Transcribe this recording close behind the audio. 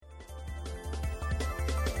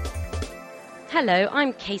Hello,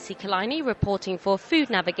 I'm Casey Kalini reporting for Food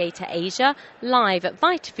Navigator Asia, live at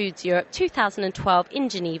VitaFoods Europe 2012 in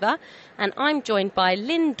Geneva, and I'm joined by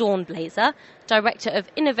Lynn Dornblaser, Director of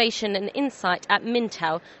Innovation and Insight at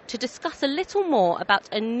Mintel, to discuss a little more about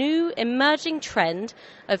a new emerging trend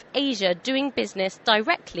of Asia doing business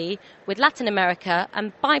directly with Latin America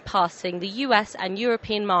and bypassing the US and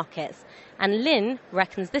European markets. And Lynn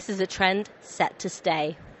reckons this is a trend set to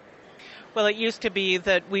stay. Well, it used to be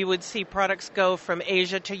that we would see products go from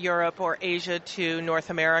Asia to Europe or Asia to North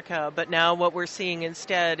America, but now what we're seeing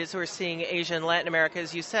instead is we're seeing Asia and Latin America,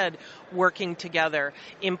 as you said, working together,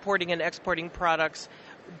 importing and exporting products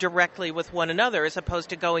directly with one another as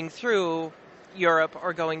opposed to going through Europe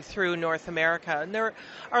or going through North America. And there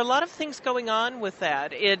are a lot of things going on with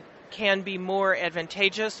that. It can be more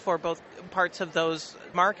advantageous for both parts of those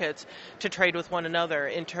markets to trade with one another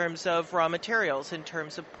in terms of raw materials, in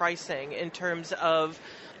terms of pricing, in terms of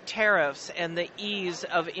tariffs and the ease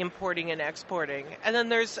of importing and exporting. And then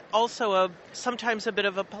there's also sometimes a bit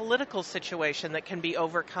of a political situation that can be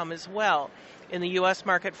overcome as well. In the U.S.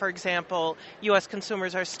 market, for example, U.S.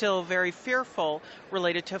 consumers are still very fearful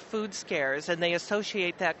related to food scares, and they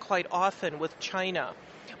associate that quite often with China.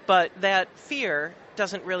 But that fear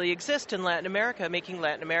doesn't really exist in Latin America, making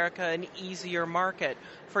Latin America an easier market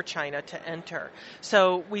for China to enter.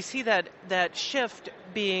 So we see that shift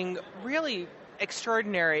being really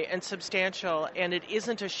extraordinary and substantial, and it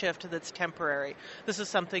isn't a shift that's temporary. This is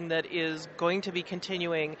something that is going to be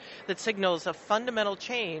continuing, that signals a fundamental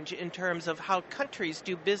change in terms of how countries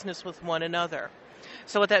do business with one another.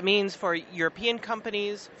 So what that means for European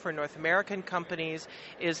companies, for North American companies,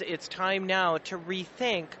 is it's time now to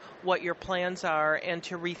rethink what your plans are and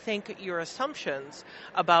to rethink your assumptions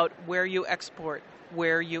about where you export,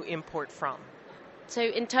 where you import from. So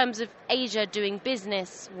in terms of Asia doing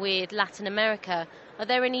business with Latin America, are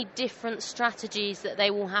there any different strategies that they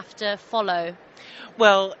will have to follow?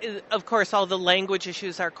 Well, of course, all the language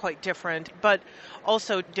issues are quite different, but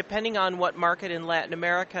also depending on what market in Latin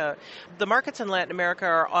America, the markets in Latin America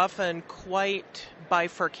are often quite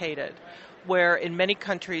bifurcated, where in many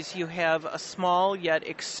countries you have a small yet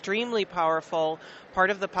extremely powerful part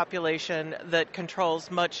of the population that controls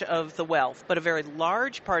much of the wealth, but a very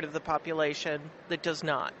large part of the population that does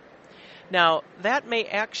not. Now, that may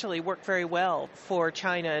actually work very well for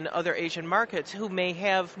China and other Asian markets who may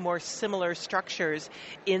have more similar structures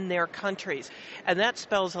in their countries. And that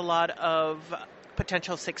spells a lot of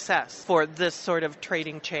potential success for this sort of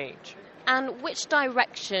trading change. And which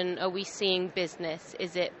direction are we seeing business?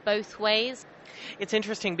 Is it both ways? It's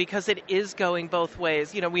interesting because it is going both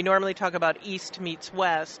ways. You know, we normally talk about East meets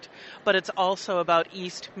West, but it's also about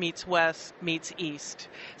East meets West meets East.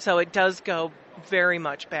 So it does go very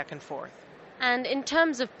much back and forth. And in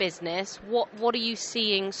terms of business, what are you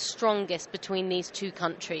seeing strongest between these two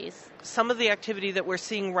countries? Some of the activity that we're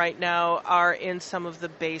seeing right now are in some of the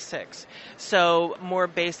basics. So more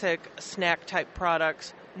basic snack type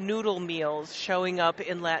products, noodle meals showing up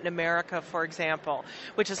in Latin America, for example,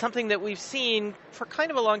 which is something that we've seen for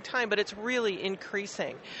kind of a long time, but it's really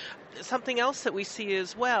increasing. Something else that we see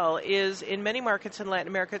as well is in many markets in Latin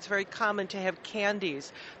America, it's very common to have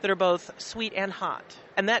candies that are both sweet and hot.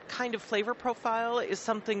 And that kind of flavor profile is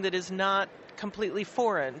something that is not completely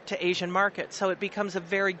foreign to Asian markets, so it becomes a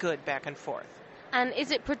very good back and forth. And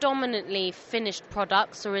is it predominantly finished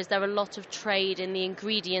products, or is there a lot of trade in the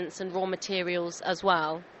ingredients and raw materials as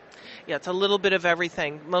well? Yeah, it's a little bit of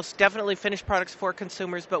everything. Most definitely finished products for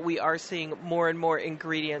consumers, but we are seeing more and more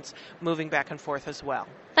ingredients moving back and forth as well.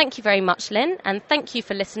 Thank you very much, Lynn, and thank you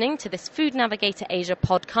for listening to this Food Navigator Asia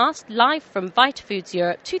podcast live from VitaFoods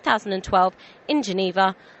Europe 2012 in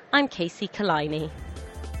Geneva. I'm Casey Kalini.